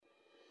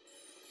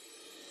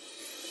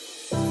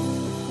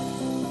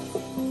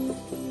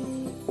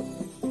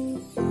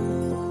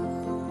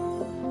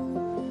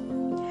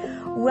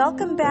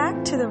Welcome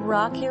back to the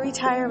Rocky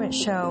Retirement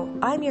Show.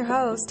 I'm your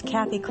host,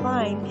 Kathy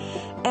Klein,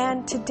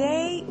 and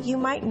today you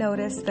might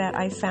notice that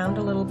I sound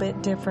a little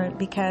bit different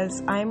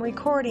because I'm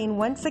recording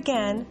once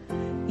again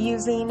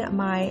using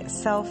my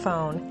cell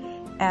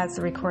phone as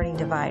a recording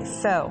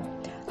device. So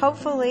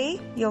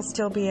hopefully you'll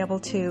still be able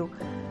to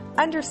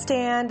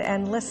understand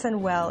and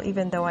listen well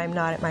even though I'm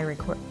not at my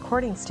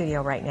recording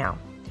studio right now.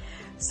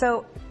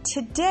 So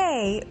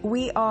today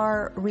we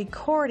are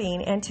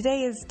recording, and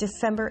today is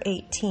December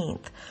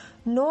 18th.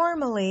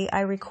 Normally,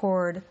 I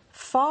record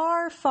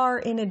far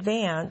in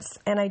advance,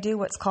 and I do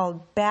what's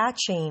called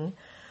batching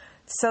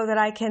so that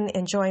I can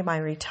enjoy my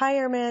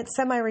retirement,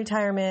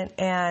 semi-retirement,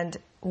 and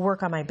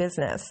work on my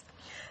business.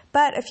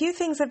 But a few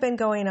things have been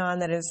going on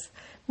that has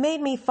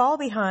made me fall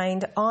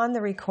behind on the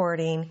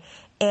recording,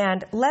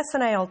 and Les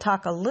and I will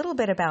talk a little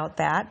bit about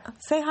that.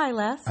 Say hi,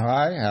 Les.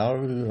 Hi, how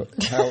are you?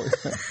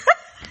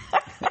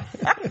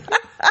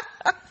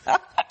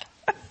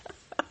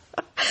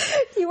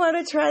 You want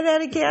to try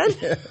that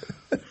again?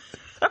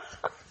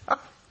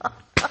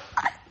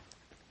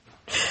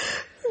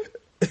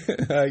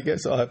 I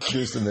guess I'll have to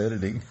do some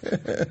editing.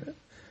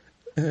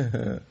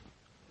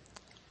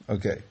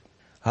 Okay.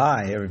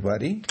 Hi,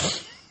 everybody.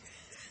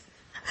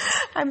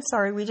 I'm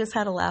sorry, we just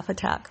had a laugh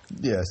attack.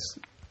 Yes.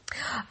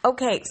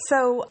 Okay,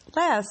 so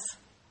Les,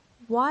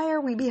 why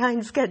are we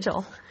behind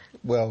schedule?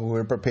 Well,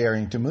 we're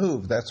preparing to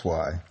move, that's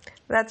why.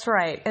 That's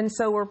right. And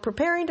so we're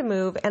preparing to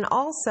move, and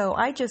also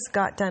I just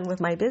got done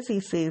with my busy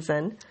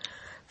season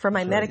for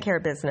my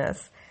Medicare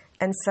business.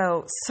 And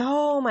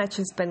so much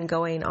has been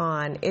going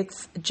on.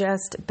 It's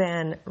just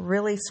been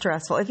really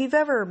stressful. If you've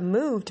ever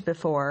moved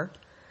before,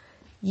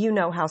 you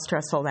know how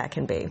stressful that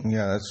can be.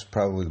 Yeah, that's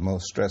probably the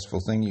most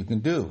stressful thing you can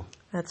do.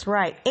 That's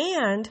right.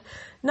 And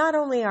not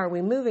only are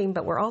we moving,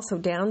 but we're also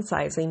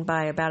downsizing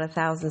by about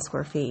 1,000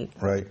 square feet.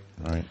 Right.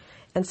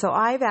 And so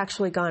I've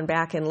actually gone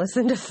back and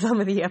listened to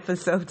some of the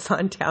episodes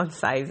on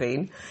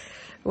downsizing.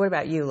 What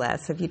about you,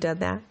 Les? Have you done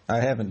that? I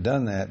haven't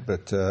done that,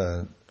 but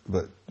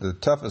the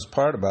toughest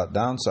part about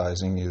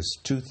downsizing is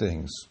two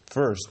things.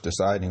 First,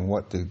 deciding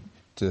what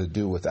to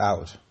do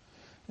without.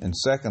 And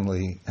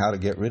secondly, how to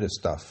get rid of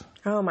stuff.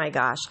 Oh my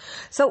gosh.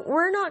 So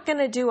we're not going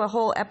to do a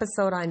whole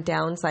episode on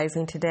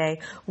downsizing today.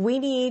 We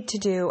need to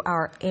do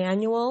our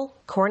annual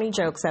Corny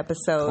Jokes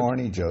episode.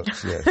 Corny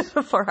Jokes, yes.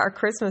 For our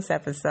Christmas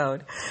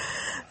episode.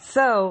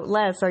 So,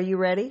 Les, are you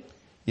ready?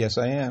 Yes,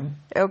 I am.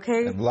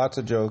 Okay. I have lots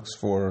of jokes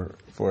for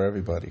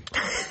everybody.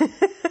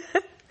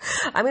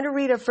 I'm going to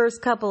read a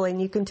first couple,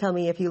 and you can tell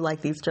me if you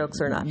like these jokes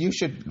or not. You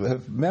should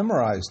have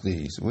memorized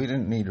these. We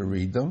didn't need to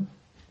read them.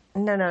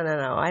 No.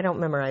 I don't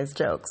memorize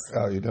jokes.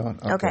 Oh, you don't?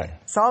 Okay.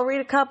 So I'll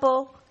read a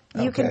couple.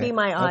 You can be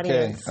my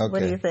audience. Okay. What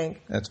do you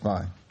think? That's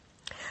fine.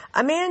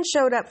 A man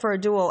showed up for a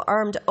duel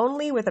armed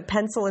only with a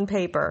pencil and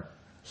paper.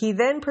 He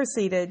then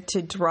proceeded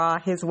to draw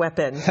his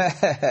weapon.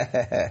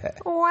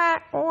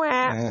 Whack,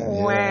 whack,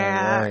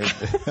 whack.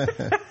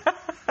 Right.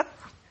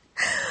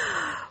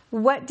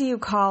 What do you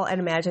call an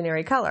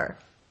imaginary color?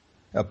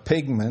 A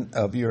pigment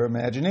of your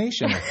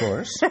imagination, of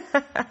course.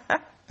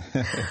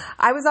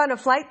 I was on a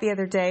flight the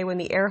other day when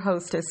the air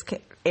hostess?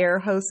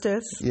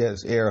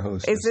 Yes, air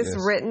hostess. Is this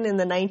written in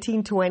the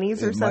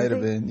 1920s or something? It might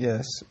have been,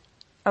 yes.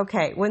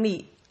 Okay, when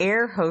the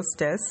air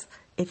hostess,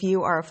 if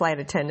you are a flight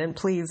attendant,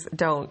 please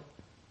don't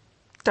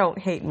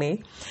hate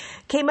me,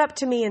 came up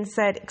to me and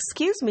said,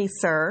 "Excuse me,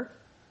 sir.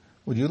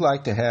 Would you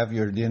like to have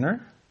your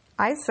dinner?"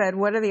 I said,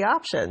 "What are the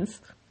options?"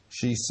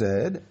 She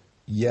said,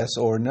 "Yes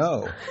or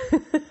no."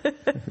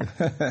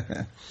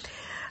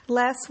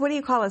 Les, what do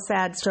you call a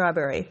sad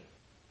strawberry?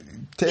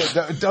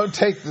 Don't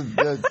take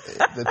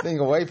the thing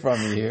away from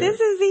me here. This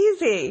is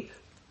easy.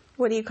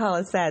 What do you call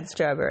a sad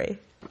strawberry?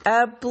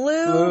 A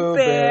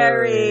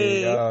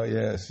blueberry. Oh,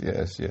 yes.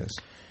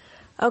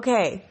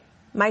 Okay.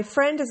 My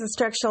friend is a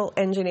structural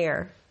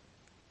engineer.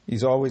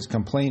 He's always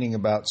complaining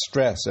about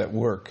stress at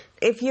work.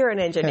 If you're an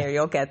engineer,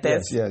 you'll get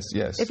this.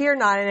 Yes. If you're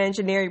not an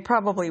engineer, you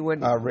probably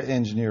wouldn't. Our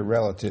engineer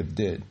relative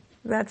did.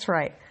 That's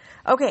right.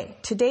 Okay,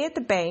 today at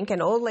the bank,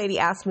 an old lady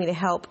asked me to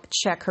help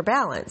check her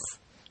balance.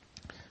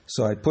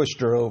 So I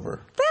pushed her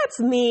over. That's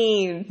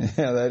mean.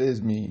 Yeah, that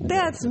is mean.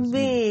 That's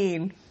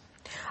mean.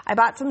 I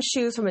bought some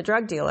shoes from a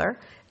drug dealer.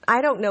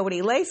 I don't know what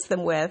he laced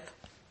them with,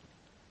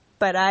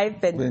 but I've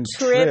been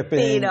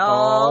tripping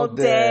all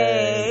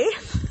day.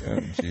 Oh,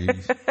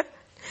 jeez.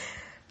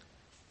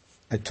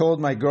 I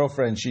told my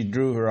girlfriend she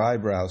drew her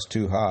eyebrows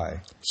too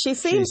high. She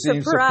seemed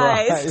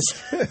surprised.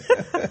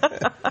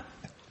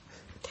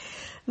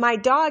 My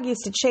dog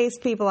used to chase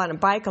people on a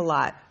bike a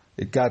lot.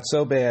 It got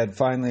so bad,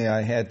 finally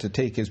I had to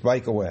take his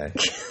bike away.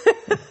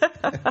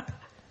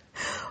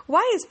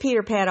 Why is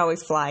Peter Pan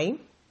always flying?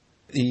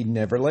 He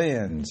never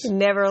lands.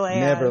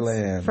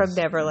 Neverland. From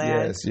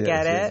Neverland. Yes,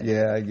 get it?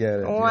 Yeah, I get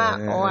it. Wah,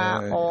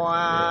 wah,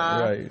 wah.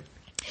 Right.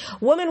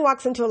 Woman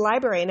walks into a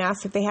library and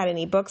asks if they had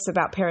any books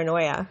about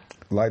paranoia.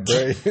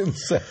 Librarian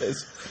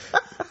says,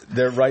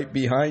 they're right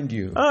behind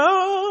you.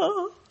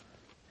 Oh.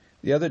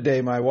 The other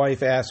day, my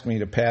wife asked me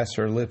to pass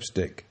her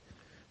lipstick,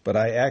 but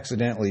I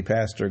accidentally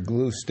passed her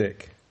glue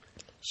stick.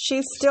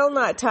 She's still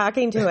not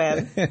talking to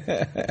him.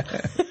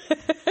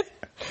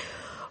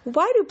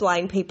 Why do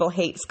blind people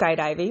hate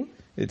skydiving?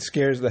 It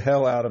scares the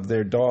hell out of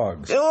their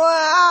dogs.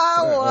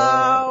 Wow.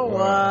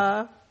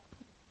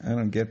 I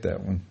don't get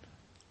that one.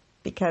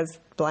 Because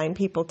blind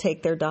people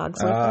take their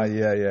dogs with them?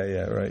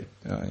 Yeah, right.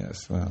 Oh,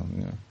 yes, well,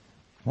 yeah.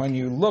 When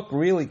you look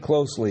really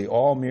closely,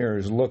 all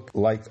mirrors look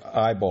like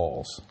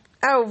eyeballs.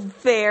 Oh,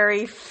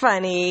 very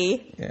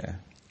funny. Yeah.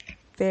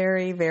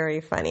 Very,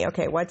 very funny.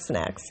 Okay, what's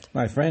next?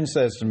 My friend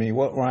says to me,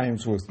 what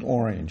rhymes with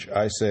orange?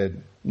 I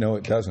said, no,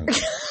 it doesn't.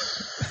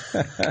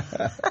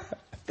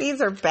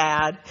 These are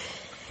bad.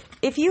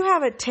 If you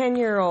have a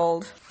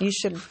 10-year-old, you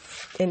should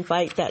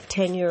invite that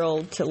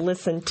 10-year-old to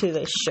listen to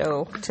this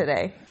show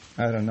today.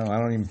 I don't know. I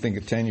don't even think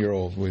a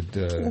 10-year-old would...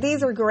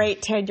 These are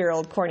great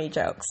 10-year-old corny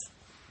jokes.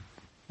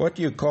 What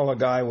do you call a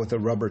guy with a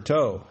rubber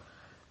toe?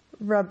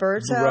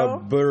 Roberto?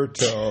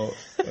 Roberto.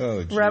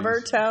 Oh, geez.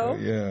 Rubber toe?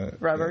 Yeah.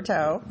 Rubber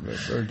toe.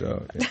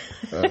 Roberto.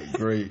 Yeah.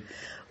 Great.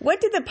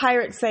 What did the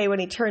pirate say when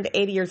he turned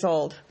 80 years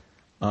old?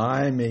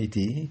 Aye,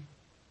 matey.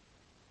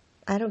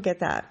 I don't get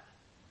that.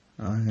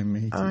 Aye,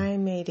 matey. Aye,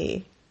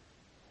 matey.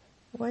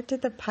 What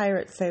did the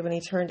pirate say when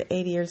he turned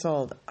 80 years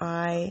old?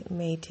 Aye,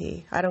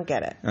 matey. I don't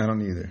get it. I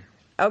don't either.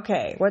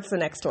 Okay, what's the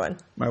next one?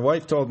 My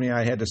wife told me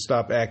I had to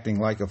stop acting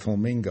like a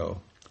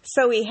flamingo.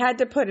 So he had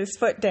to put his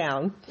foot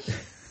down.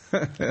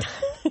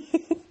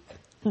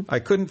 I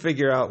couldn't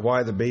figure out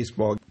why the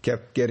baseball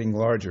kept getting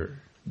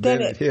larger.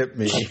 Then it hit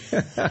me.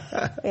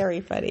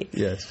 Very funny.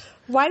 Yes.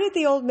 Why did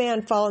the old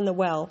man fall in the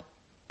well?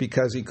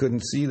 Because he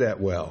couldn't see that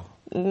well.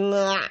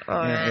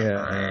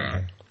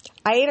 Yeah.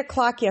 I ate a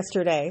clock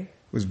yesterday.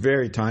 It was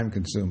very time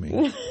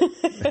consuming.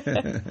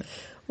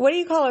 What do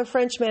you call a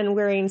Frenchman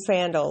wearing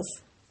sandals?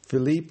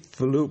 Philippe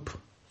Philip.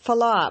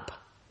 Falop.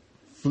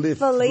 Flip,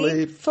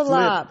 Philippe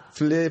Falop.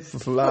 Flip,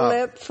 flop.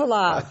 Flip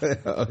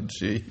Falop. Oh,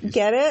 jeez.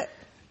 Get it?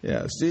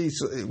 Yeah, see,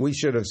 we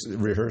should have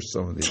rehearsed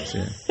some of these.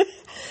 Yeah.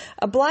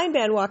 A blind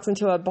man walks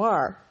into a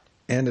bar.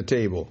 And a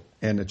table.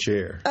 And a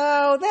chair.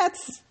 Oh,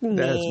 that's mean.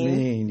 That's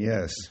mean,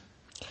 yes.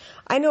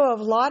 I know of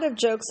a lot of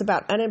jokes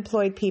about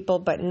unemployed people,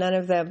 but none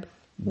of them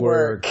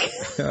work.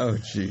 Oh,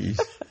 jeez.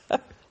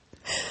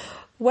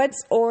 What's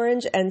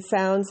orange and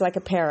sounds like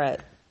a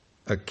parrot?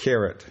 A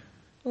carrot.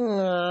 Did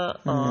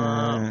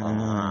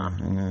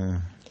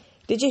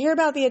you hear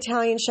about the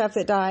Italian chef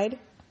that died?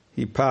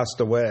 He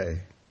passed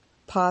away.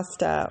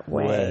 Pasta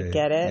way.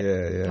 Get it?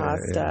 Yeah.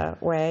 Pasta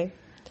way.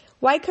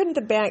 Why couldn't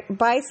the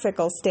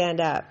bicycle stand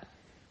up?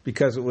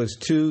 Because it was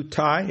too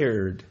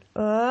tired.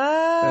 Too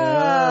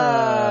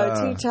tired.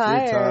 Too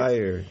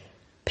tired.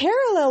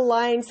 Parallel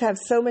lines have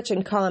so much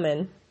in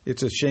common.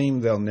 It's a shame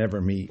they'll never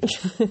meet.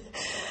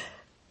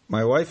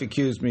 My wife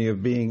accused me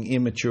of being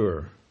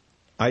immature.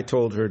 I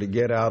told her to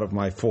get out of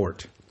my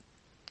fort.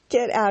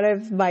 Get out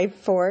of my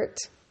fort?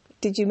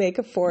 Did you make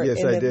a fort in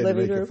the living room? Yes, I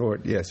did make a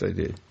fort. Yes, I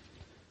did.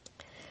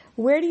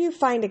 Where do you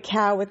find a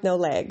cow with no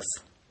legs?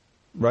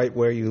 Right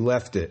where you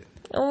left it.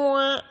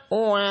 Wah,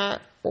 wah,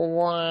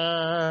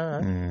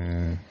 wah.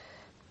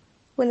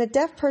 When a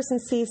deaf person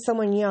sees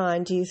someone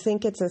yawn, do you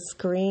think it's a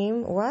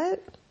scream?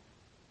 What?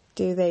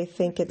 Do they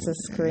think it's a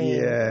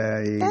scream?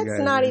 Yeah. That's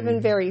not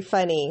even very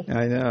funny.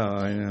 I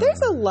know.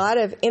 There's a lot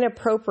of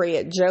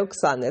inappropriate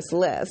jokes on this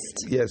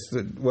list. Yes.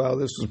 This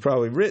was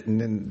probably written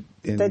in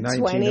the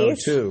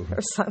 1902. 20s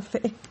or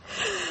something.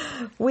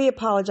 We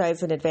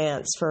apologize in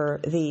advance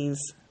for these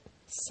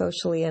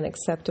socially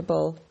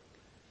unacceptable...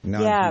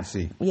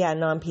 Non-PC. Yeah,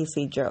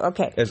 non-PC joke.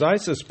 Okay. As I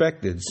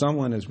suspected,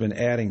 someone has been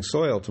adding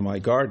soil to my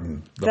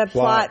garden. The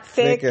plot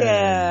thickens.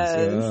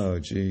 Oh,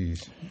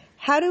 jeez.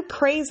 How do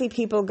crazy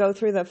people go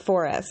through the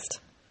forest?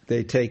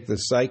 They take the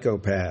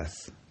psychopath.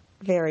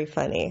 Very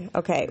funny.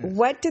 Okay.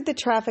 What did the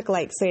traffic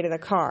light say to the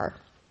car?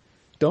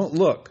 Don't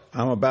look.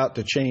 I'm about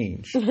to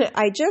change.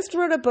 I just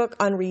wrote a book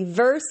on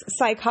reverse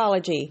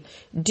psychology.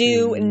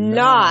 Do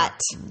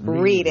not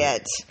read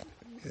it.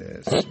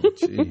 Yes,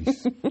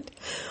 jeez.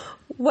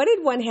 What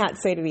did one hat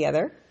say to the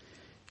other?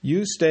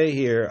 You stay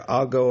here.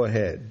 I'll go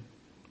ahead.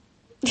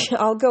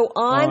 I'll go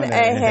on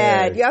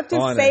ahead. You have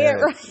to say it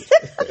right.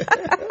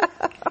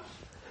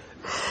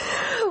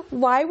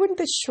 Why wouldn't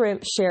the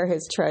shrimp share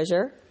his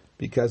treasure?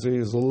 Because he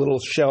was a little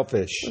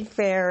shellfish.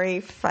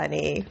 Very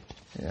funny.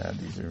 Yeah,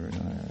 these are...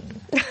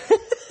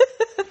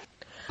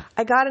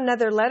 I got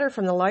another letter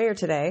from the lawyer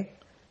today.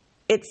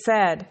 It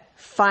said,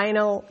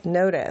 final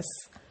notice.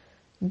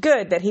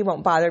 Good that he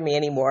won't bother me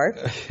anymore.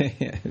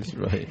 Yes,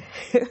 right.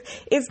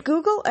 Is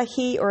Google a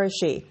he or a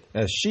she?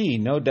 A she,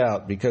 no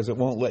doubt, because it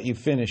won't let you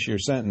finish your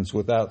sentence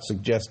without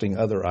suggesting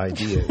other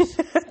ideas.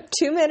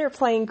 Two men are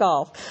playing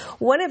golf.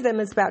 One of them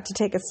is about to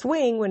take a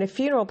swing when a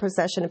funeral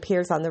procession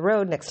appears on the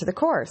road next to the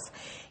course.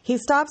 He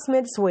stops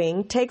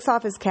mid-swing, takes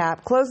off his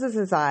cap, closes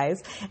his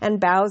eyes, and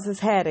bows his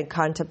head in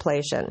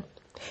contemplation.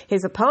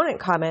 His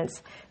opponent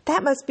comments,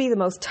 "That must be the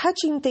most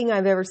touching thing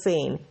I've ever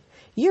seen.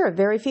 You're a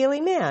very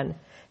feeling man."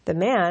 The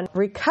man,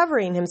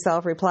 recovering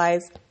himself,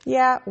 replies,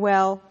 "Yeah,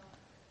 well,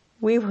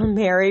 we were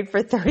married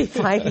for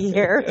 35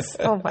 years.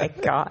 Oh, my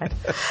God.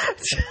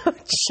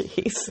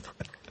 Jeez.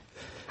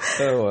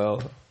 Oh,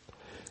 well.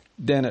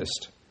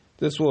 Dentist.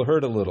 This will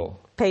hurt a little.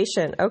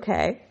 Patient.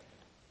 Okay.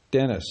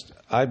 Dentist.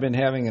 I've been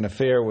having an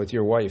affair with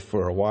your wife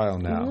for a while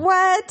now.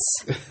 What?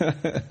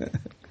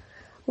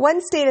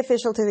 One state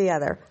official to the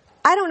other.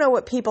 I don't know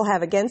what people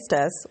have against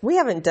us. We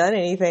haven't done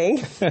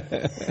anything.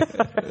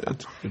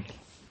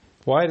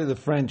 Why do the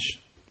French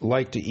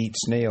like to eat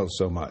snails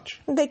so much?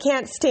 They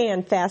can't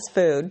stand fast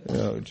food.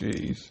 Oh,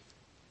 jeez.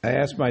 I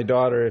asked my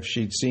daughter if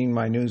she'd seen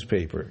my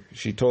newspaper.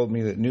 She told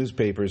me that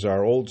newspapers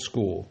are old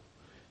school.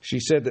 She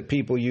said that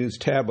people use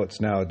tablets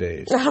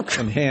nowadays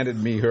and handed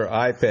me her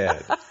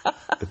iPad.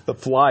 The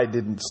fly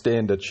didn't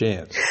stand a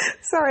chance.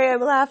 Sorry, I'm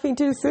laughing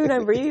too soon.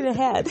 I'm reading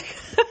ahead.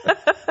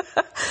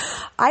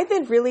 I've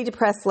been really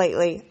depressed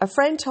lately. A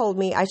friend told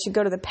me I should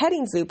go to the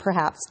petting zoo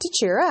perhaps to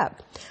cheer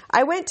up.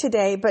 I went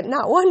today, but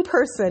not one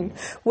person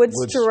would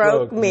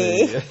stroke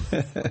me.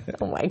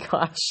 Oh my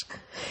gosh.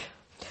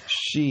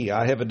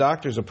 I have a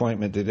doctor's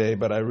appointment today,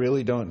 but I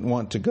really don't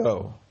want to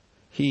go.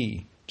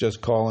 Just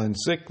call in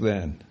sick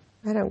then.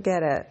 I don't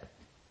get it.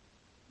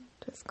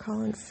 Just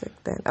call in sick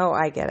then. Oh,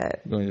 I get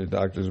it. Going to the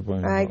doctor's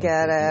appointment. I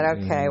get it.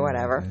 Okay,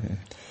 whatever.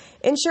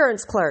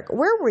 Insurance clerk.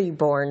 Where were you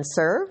born,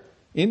 sir?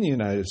 In the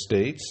United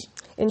States.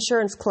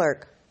 Insurance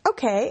clerk.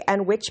 Okay,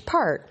 and which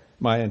part?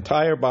 My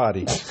entire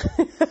body.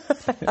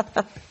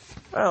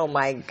 Oh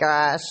my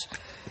gosh.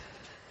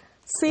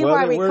 See well,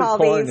 why we call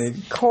corny.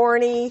 These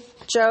corny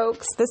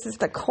jokes? This is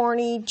the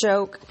Corny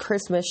Joke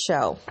Christmas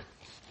Show.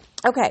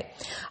 Okay,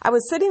 I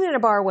was sitting in a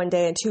bar one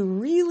day and two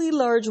really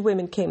large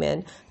women came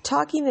in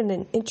talking in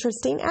an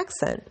interesting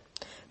accent.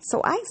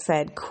 So I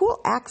said, "Cool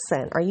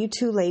accent. Are you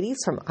two ladies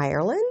from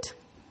Ireland?"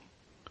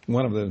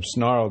 One of them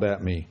snarled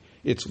at me,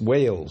 "It's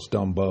Wales,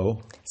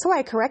 Dumbo." So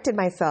I corrected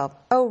myself.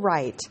 "Oh,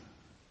 right.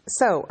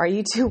 So, are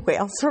you two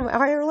whales from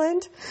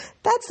Ireland?"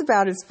 That's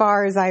about as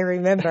far as I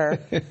remember.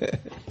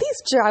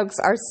 These jokes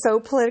are so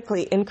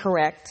politically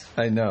incorrect.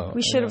 I know.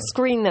 We should have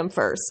screened them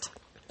first.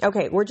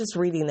 Okay, we're just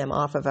reading them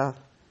off of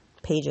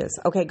pages.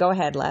 Okay, go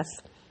ahead, Les.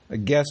 A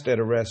guest at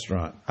a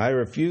restaurant. I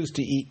refuse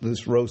to eat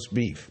this roast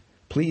beef.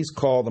 Please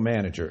call the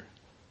manager.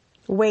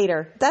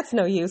 Waiter. That's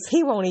no use.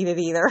 He won't eat it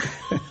either.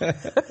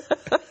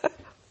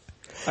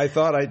 I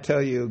thought I'd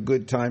tell you a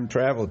good time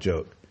travel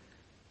joke,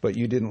 but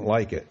you didn't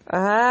like it.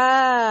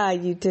 Ah,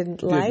 you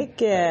didn't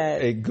like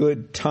it. A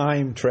good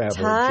time travel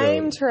joke.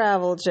 Time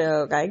travel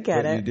joke. I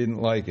get it. You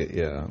didn't like it,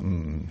 yeah.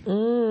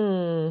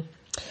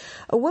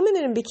 A woman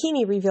in a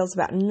bikini reveals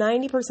about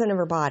 90% of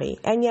her body,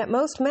 and yet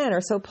most men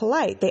are so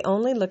polite they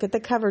only look at the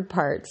covered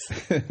parts.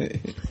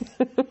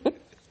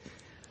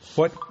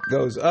 What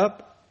goes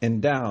up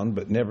and down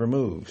but never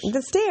moves?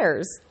 The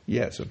stairs.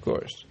 Yes, of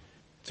course.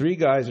 3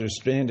 guys are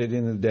stranded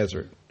in the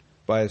desert.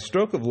 By a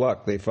stroke of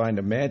luck, they find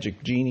a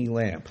magic genie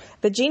lamp.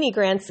 The genie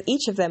grants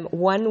each of them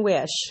one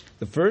wish.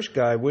 The first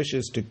guy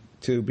wishes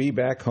to be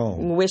back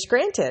home. Wish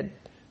granted.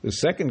 The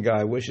second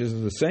guy wishes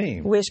the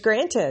same. Wish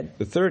granted.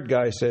 The third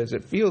guy says,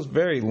 "It feels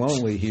very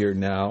lonely here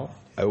now.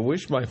 I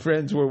wish my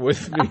friends were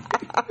with me."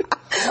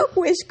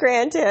 Wish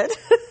granted.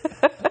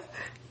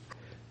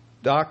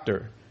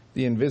 Doctor,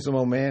 the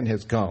invisible man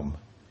has come.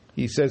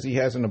 He says he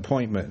has an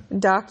appointment.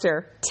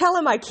 Doctor, tell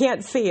him I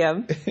can't see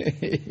him.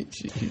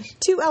 Jeez.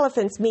 2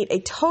 elephants meet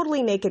a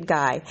totally naked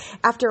guy.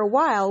 After a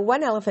while,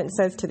 one elephant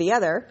says to the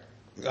other,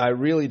 "I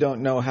really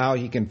don't know how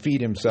he can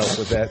feed himself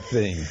with that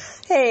thing."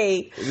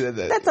 Hey,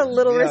 that's a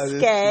little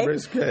risque.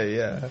 Risque,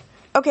 yeah.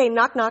 Okay,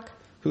 knock, knock.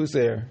 Who's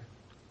there?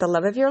 The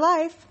love of your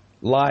life.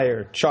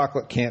 Liar,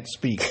 chocolate can't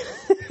speak.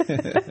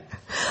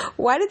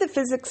 Why did the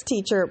physics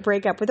teacher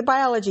break up with the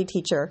biology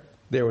teacher?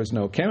 There was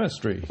no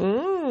chemistry.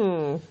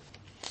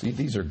 See,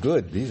 these are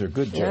good. These are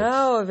good jokes.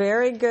 Oh,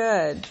 very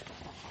good.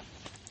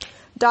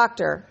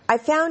 Doctor, I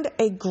found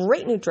a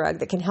great new drug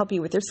that can help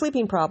you with your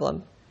sleeping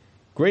problem.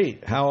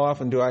 Great. How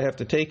often do I have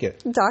to take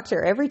it?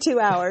 Doctor, every 2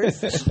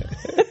 hours.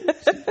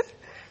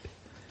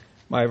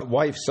 My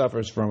wife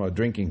suffers from a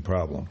drinking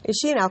problem. Is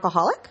she an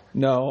alcoholic?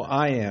 No,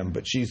 I am,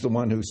 but she's the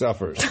one who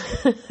suffers.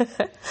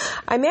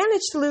 I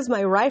managed to lose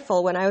my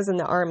rifle when I was in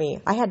the Army.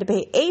 I had to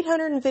pay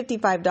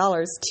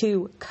 $855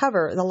 to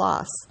cover the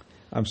loss.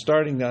 I'm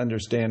starting to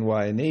understand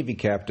why a Navy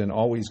captain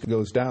always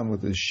goes down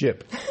with his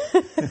ship.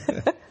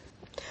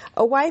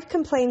 A wife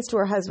complains to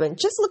her husband,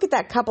 "Just look at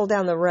that couple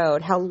down the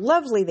road, how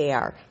lovely they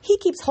are. He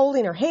keeps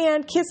holding her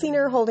hand, kissing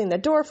her, holding the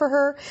door for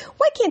her.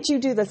 Why can't you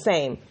do the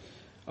same?"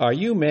 Are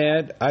you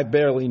mad? I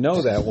barely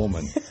know that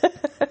woman.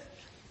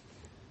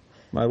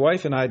 My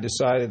wife and I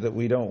decided that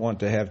we don't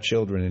want to have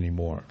children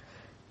anymore.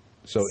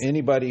 So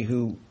anybody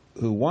who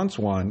wants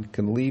one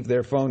can leave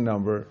their phone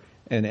number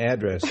and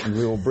address, and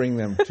we will bring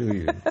them to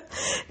you.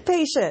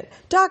 Patient,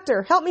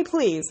 doctor, help me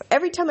please.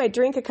 Every time I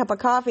drink a cup of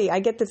coffee, I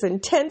get this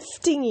intense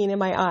stinging in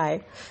my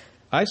eye.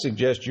 I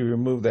suggest you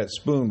remove that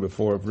spoon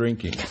before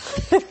drinking.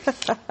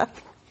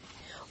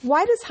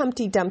 Why does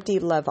Humpty Dumpty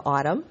love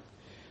autumn?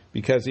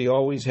 Because he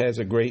always has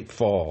a great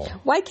fall.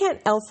 Why can't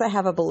Elsa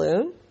have a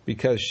balloon?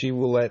 Because she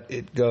will let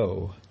it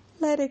go.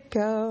 Let it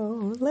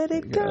go, let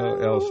it go.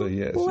 Oh, Elsa,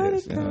 yes, let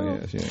yes. it go. Oh,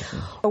 yes.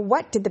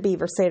 What did the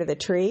beaver say to the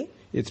tree?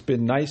 It's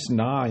been nice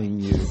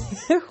gnawing you.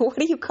 What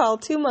do you call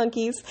two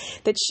monkeys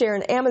that share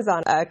an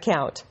Amazon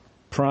account?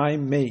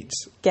 Prime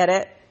mates. Get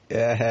it?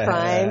 Yeah,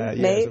 Prime yes,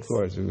 mates? of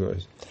course, of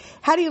course.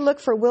 How do you look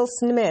for Will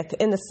Smith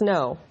in the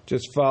snow?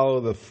 Just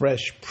follow the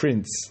Fresh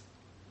Prince.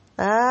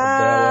 Oh, Bel-Air.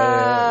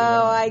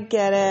 I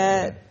get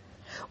it.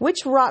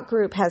 Which rock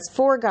group has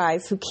four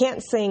guys who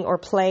can't sing or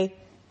play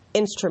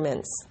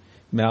instruments?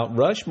 Mount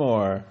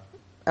Rushmore.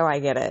 Oh, I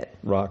get it.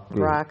 Rock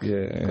group. Rock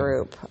Yeah.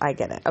 group. I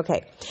get it.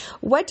 Okay.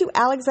 What do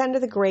Alexander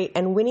the Great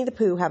and Winnie the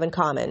Pooh have in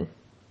common?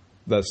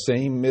 The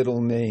same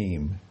middle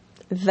name.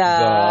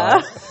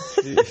 The.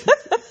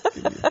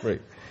 Give me a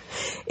break.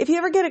 If you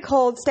ever get a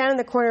cold, stand in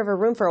the corner of a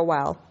room for a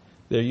while.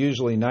 They're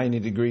usually 90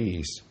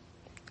 degrees.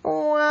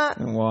 Wah,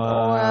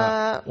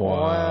 Wah,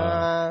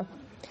 wah.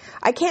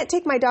 I can't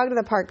take my dog to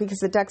the park because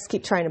the ducks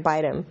keep trying to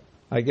bite him.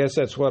 I guess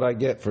that's what I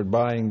get for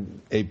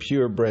buying a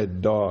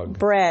purebred dog.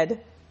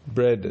 Bread.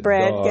 Bread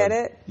dog. Get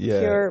it? Yeah.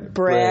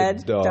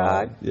 Purebred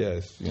dog.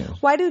 Yes, yes.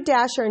 Why do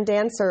Dasher and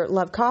Dancer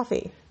love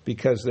coffee?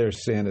 Because they're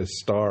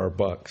Santa's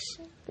Starbucks.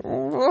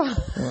 Oh,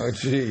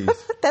 jeez.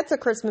 That's a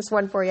Christmas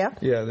one for you.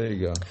 Yeah, there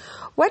you go.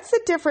 What's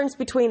the difference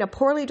between a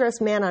poorly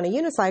dressed man on a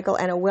unicycle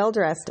and a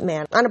well-dressed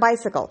man on a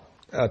bicycle?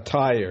 A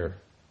tire.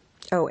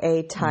 Oh,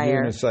 a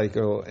tire.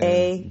 Unicycle and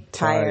A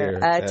tire.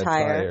 A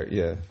tire.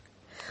 Yeah.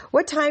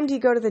 What time do you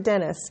go to the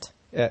dentist?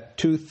 At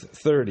tooth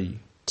 30.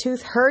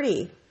 Tooth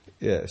hurty.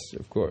 Yes,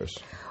 of course.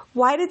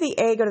 Why did the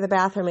A go to the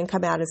bathroom and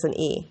come out as an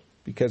E?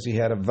 Because he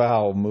had a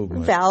vowel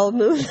movement. Vowel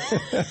movement.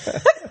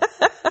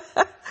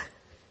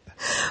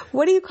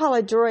 What do you call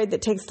a droid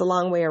that takes the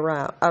long way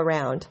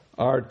around?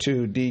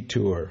 R2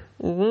 detour.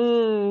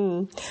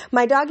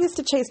 My dog used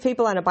to chase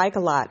people on a bike a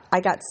lot.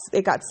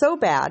 It got so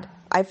bad,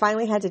 I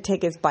finally had to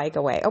take his bike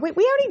away. Oh, wait,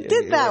 we already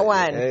did that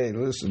one. Hey,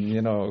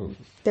 listen,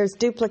 There's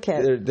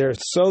duplicate. they're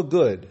so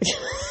good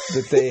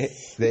that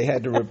they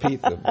had to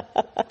repeat them.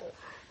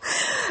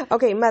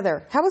 Okay,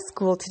 Mother, how was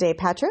school today,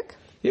 Patrick?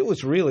 It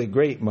was really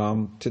great,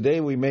 Mom.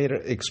 Today we made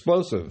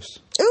explosives.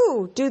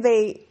 Ooh, do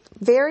they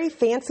very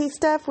fancy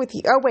stuff with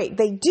you? Oh, wait,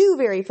 they do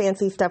very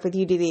fancy stuff with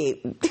you, do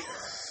they?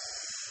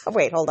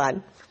 Wait, hold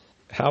on.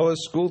 How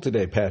was school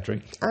today,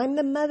 Patrick? I'm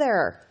the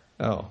mother.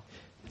 Oh,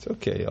 it's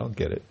okay. I'll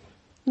get it.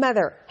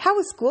 Mother, how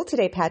was school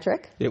today,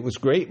 Patrick? It was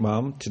great,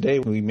 Mom. Today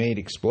we made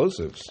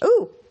explosives.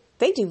 Ooh,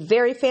 they do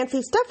very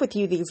fancy stuff with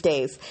you these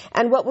days.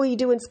 And what will you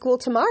do in school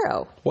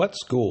tomorrow? What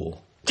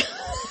school? Oh,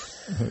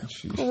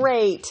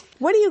 Great.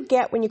 What do you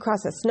get when you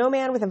cross a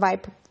snowman with a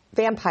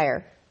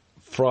vampire?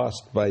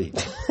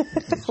 Frostbite.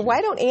 Why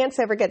don't ants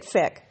ever get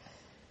sick?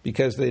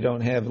 Because they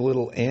don't have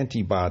little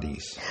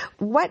antibodies.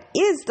 What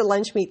is the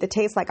lunch meat that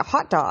tastes like a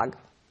hot dog?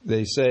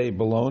 They say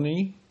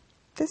bologna.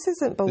 This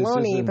isn't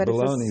bologna, but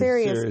bologna. it's a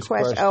serious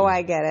question. Oh,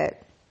 I get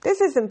it.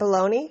 This isn't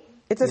bologna.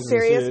 It's a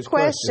serious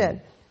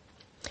question.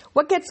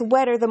 What gets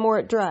wetter the more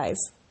it dries?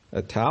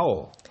 A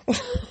towel.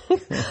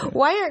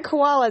 Why aren't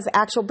koalas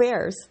actual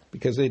bears?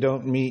 Because they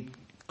don't meet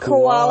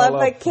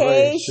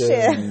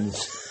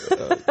qualifications.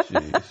 Oh,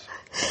 jeez.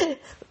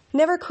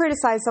 Never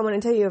criticize someone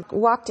until you have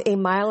walked a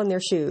mile in their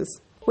shoes.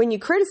 When you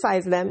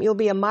criticize them, you'll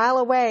be a mile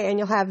away and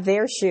you'll have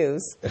their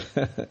shoes.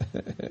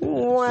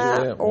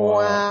 Wah,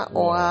 wah,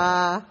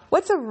 wah.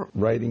 What's a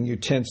writing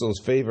utensil's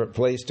favorite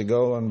place to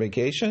go on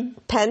vacation?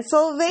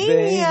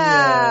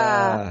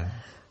 Pennsylvania.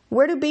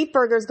 Where do beef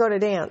burgers go to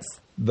dance?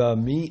 The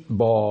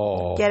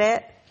meatball. Get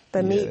it?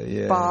 The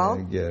meatball. Yeah,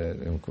 I get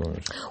it, of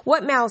course.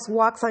 What mouse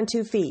walks on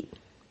 2 feet?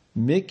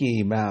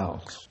 Mickey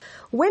Mouse.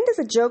 When does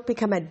a joke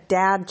become a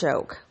dad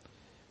joke?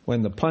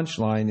 When the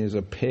punchline is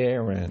a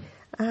parent.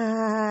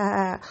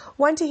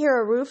 Want to hear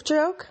a roof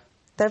joke?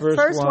 The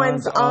first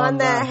one's on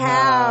the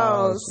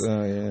house.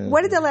 Oh, yeah.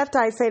 What did the left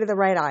eye say to the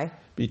right eye?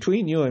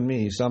 Between you and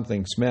me,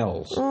 something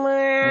smells.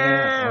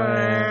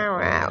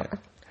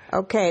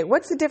 Okay,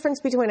 what's the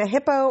difference between a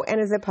hippo and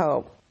a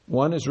zippo?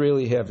 One is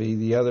really heavy,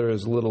 the other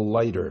is a little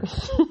lighter.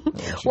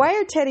 Why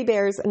are teddy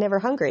bears never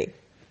hungry?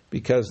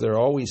 Because they're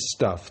always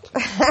stuffed.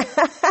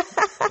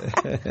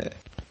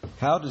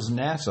 How does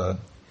NASA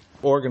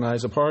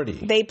organize a party?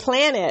 They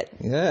plan it.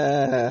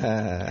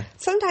 Yeah.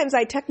 Sometimes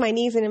I tuck my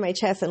knees into my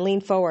chest and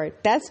lean forward.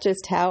 That's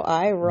just how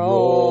I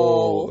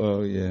roll.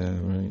 Oh, yeah,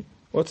 right.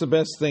 What's the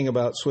best thing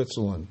about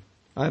Switzerland?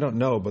 I don't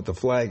know, but the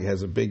flag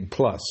has a big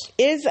plus.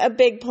 Is a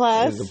big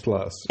plus. Is a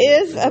plus.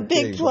 Is a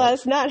big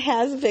plus, not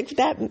has a big...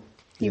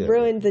 You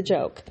ruined the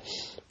joke.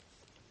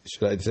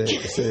 Should I say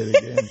it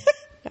again?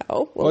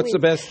 No. What's the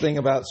best thing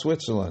about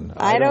Switzerland?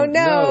 I don't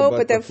know,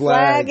 but the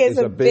flag is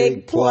a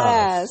big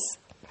plus.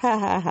 Ha,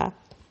 ha, ha.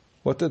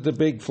 What did the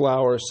big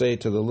flower say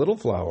to the little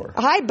flower?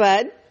 Hi,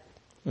 bud.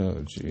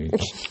 Oh, gee.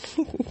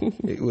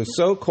 It was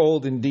so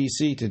cold in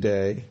D.C.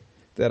 today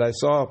that I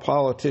saw a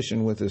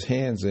politician with his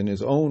hands in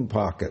his own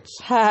pockets.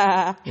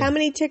 Ha. How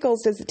many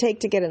tickles does it take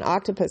to get an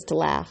octopus to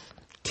laugh?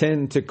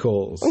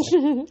 Tentacles.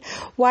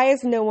 Why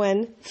is no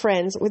one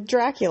friends with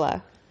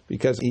Dracula?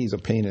 Because he's a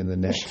pain in the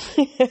neck.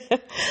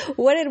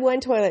 What did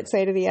one toilet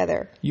say to the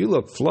other? You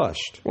look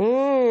flushed.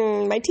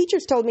 My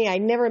teachers told me I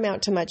never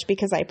amount to much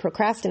because I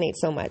procrastinate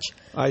so much.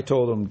 I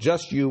told him,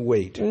 just you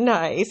wait.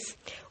 Nice.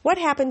 What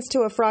happens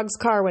to a frog's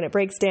car when it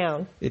breaks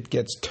down? It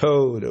gets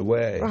towed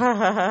away.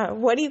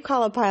 What do you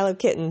call a pile of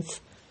kittens?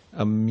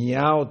 A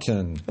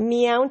meowton. A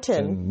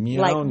meowton.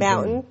 Like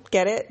mountain.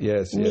 Get it?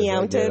 Yes.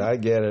 Meowton. I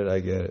get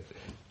it.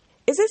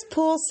 Is this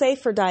pool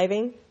safe for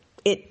diving?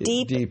 It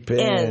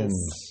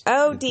depends.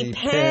 Oh,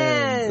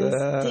 depends.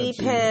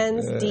 Deep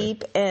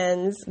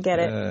ends. Get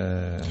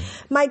it?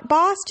 My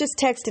boss just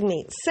texted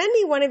me, send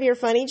me one of your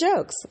funny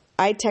jokes.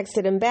 I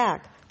texted him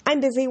back, I'm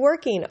busy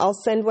working. I'll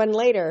send one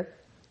later.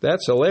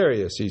 That's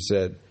hilarious, he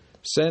said.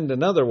 Send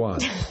another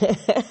one.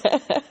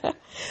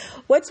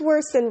 What's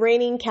worse than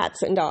raining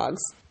cats and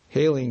dogs?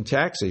 Hailing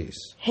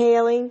taxis.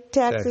 Hailing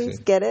taxis.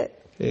 Get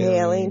it?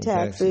 Hailing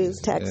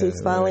taxis. Taxis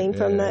falling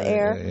from the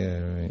air. Yeah,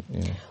 right.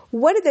 Yeah.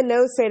 What did the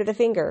nose say to the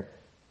finger?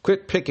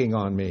 Quit picking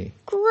on me.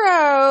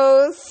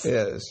 Gross.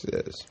 Yes.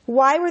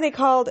 Why were they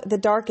called the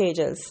Dark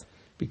Ages?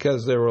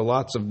 Because there were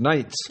lots of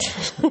nights.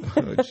 Oh,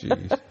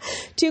 jeez.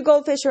 Two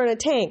goldfish are in a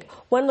tank.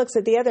 One looks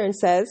at the other and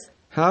says,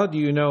 how do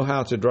you know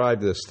how to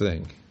drive this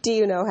thing? Do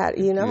you know how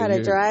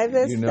to drive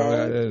this thing? You know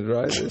how to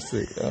drive this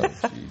thing. Oh,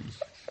 jeez.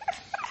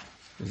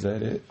 Is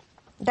that it?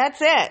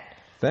 That's it.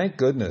 Thank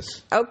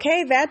goodness.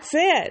 Okay, that's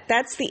it.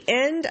 That's the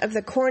end of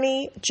the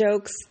Corny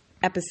Jokes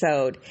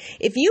episode.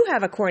 If you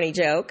have a corny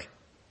joke,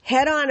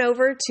 head on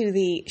over to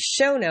the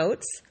show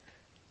notes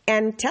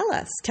and tell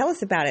us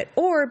about it.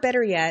 Or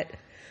better yet,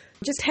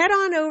 just head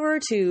on over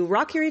to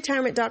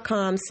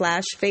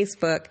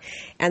rockyourretirement.com/Facebook,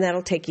 and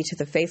that'll take you to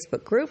the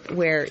Facebook group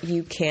where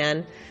you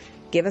can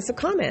give us a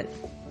comment.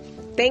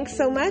 Thanks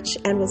so much,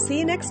 and we'll see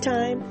you next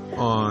time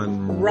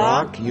on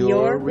Rock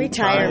Your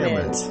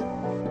Retirement.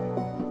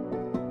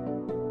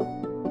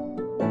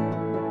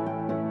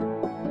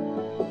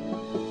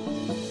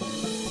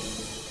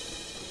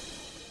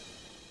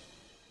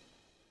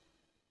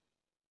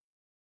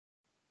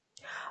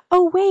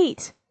 Oh,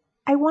 wait!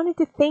 I wanted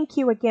to thank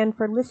you again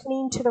for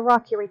listening to the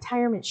Rock Your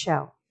Retirement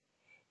Show.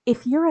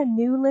 If you're a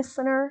new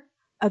listener,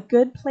 a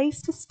good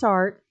place to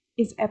start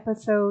is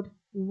episode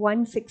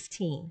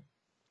 116.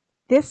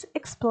 This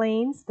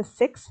explains the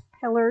 6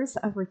 pillars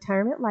of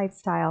retirement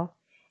lifestyle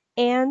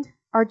and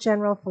our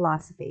general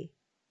philosophy.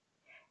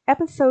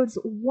 Episodes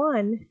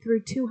 1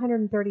 through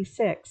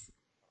 236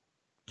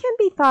 can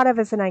be thought of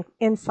as an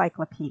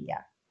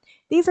encyclopedia.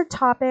 These are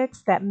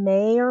topics that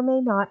may or may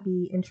not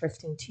be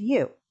interesting to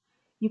you.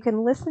 You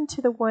can listen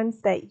to the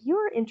ones that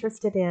you're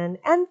interested in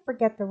and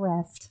forget the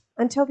rest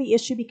until the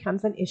issue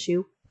becomes an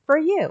issue for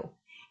you.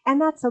 And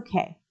that's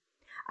okay.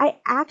 I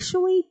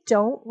actually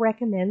don't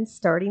recommend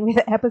starting with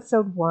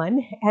episode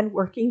 1 and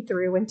working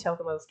through until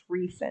the most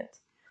recent.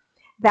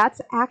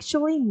 That's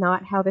actually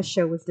not how the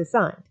show was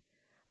designed.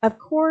 Of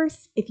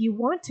course, if you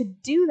want to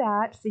do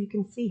that so you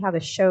can see how the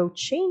show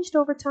changed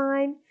over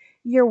time,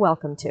 you're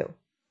welcome to.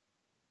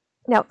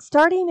 Now,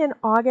 starting in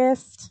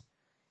August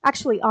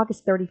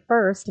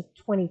 31st of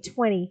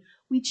 2020,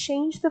 we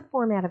changed the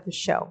format of the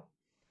show.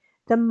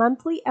 The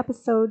monthly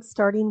episodes,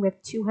 starting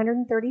with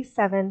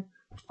 237,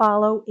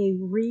 follow a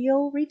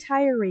real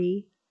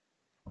retiree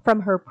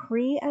from her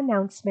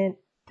pre-announcement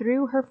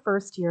through her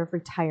first year of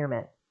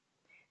retirement.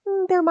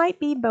 There might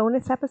be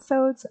bonus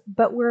episodes,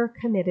 but we're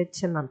committed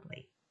to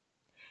monthly.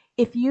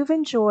 If you've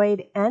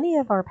enjoyed any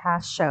of our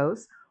past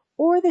shows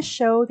or the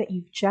show that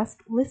you've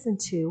just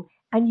listened to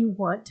and you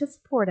want to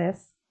support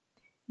us,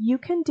 you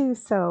can do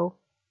so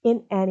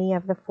in any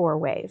of the 4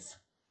 ways.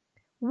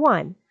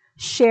 1.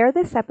 Share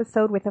this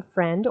episode with a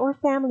friend or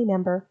family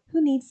member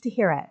who needs to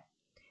hear it.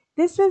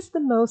 This is the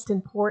most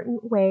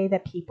important way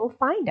that people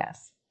find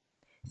us.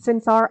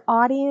 Since our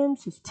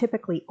audience is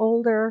typically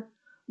older,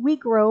 we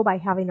grow by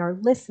having our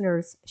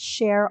listeners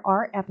share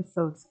our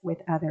episodes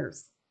with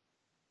others.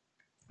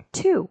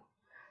 2.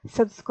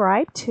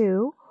 Subscribe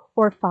to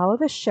or follow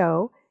the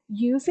show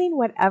using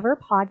whatever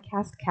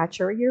podcast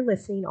catcher you're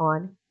listening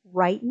on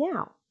right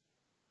now.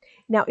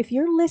 Now, if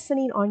you're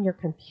listening on your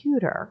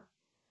computer,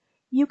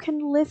 you can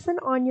listen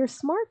on your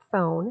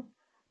smartphone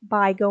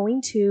by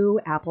going to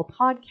Apple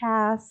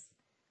Podcasts,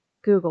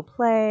 Google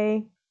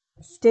Play,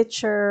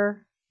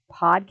 Stitcher,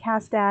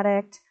 Podcast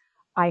Addict,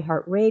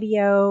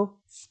 iHeartRadio,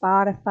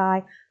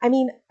 Spotify.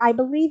 I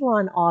believe we're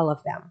on all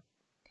of them.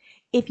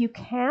 If you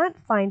can't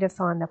find us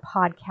on the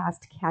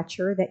podcast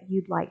catcher that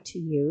you'd like to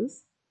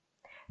use,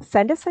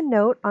 send us a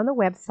note on the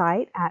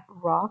website at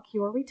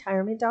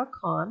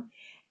rockyourretirement.com,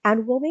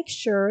 and we'll make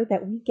sure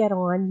that we get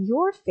on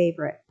your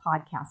favorite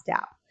podcast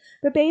app.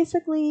 But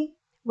basically,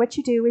 what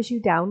you do is you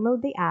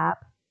download the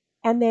app,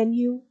 and then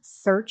you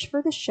search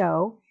for the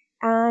show,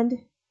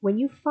 and when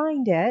you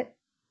find it,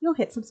 you'll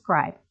hit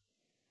subscribe.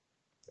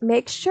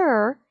 Make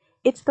sure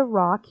it's the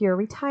Rock Your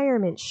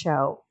Retirement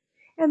Show,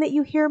 and that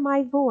you hear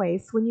my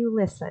voice when you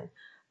listen.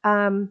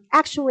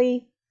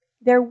 Actually,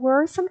 there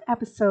were some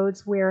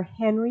episodes where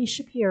Henry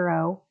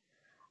Shapiro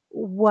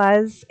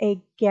was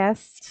a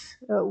guest.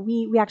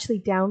 We actually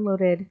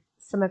downloaded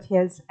some of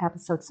his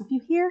episodes. So if you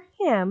hear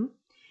him,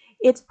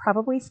 it's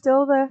probably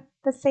still the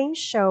same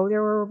show.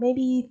 There were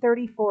maybe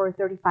 34 or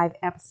 35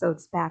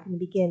 episodes back in the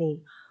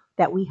beginning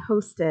that we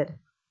hosted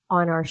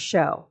on our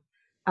show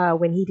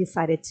when he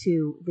decided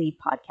to leave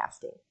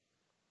podcasting.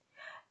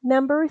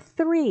 Number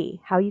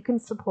 3, how you can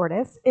support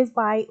us is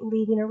by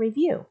leaving a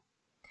review.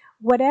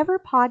 Whatever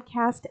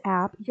podcast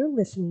app you're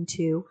listening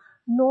to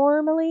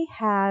normally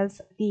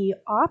has the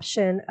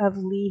option of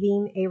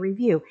leaving a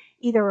review,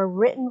 either a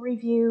written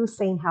review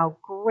saying how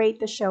great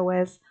the show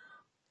is,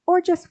 or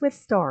just with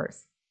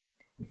stars.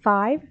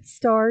 5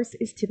 stars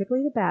is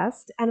typically the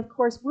best, and of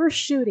course we're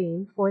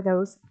shooting for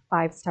those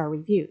 5-star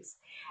reviews.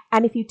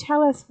 And if you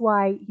tell us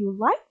why you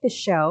like the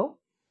show,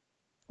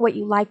 what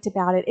you liked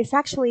about it, it's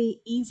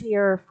actually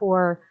easier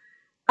for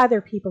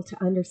other people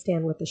to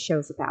understand what the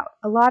show's about.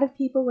 A lot of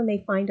people, when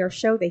they find our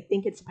show, they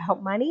think it's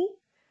about money.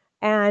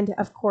 And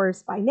of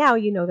course, by now,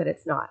 you know that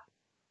it's not.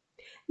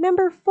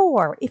 Number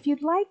 4, if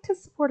you'd like to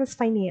support us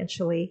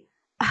financially,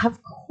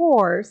 of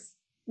course,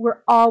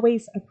 we're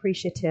always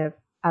appreciative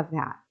of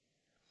that.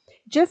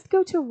 Just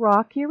go to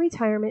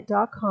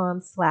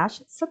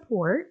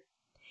rockyourretirement.com/support,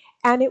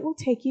 and it will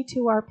take you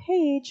to our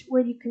page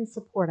where you can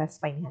support us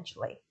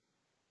financially.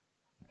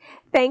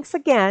 Thanks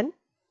again,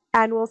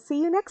 and we'll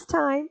see you next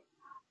time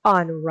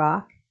on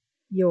Rock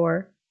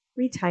Your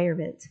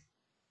Retirement.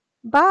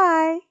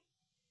 Bye.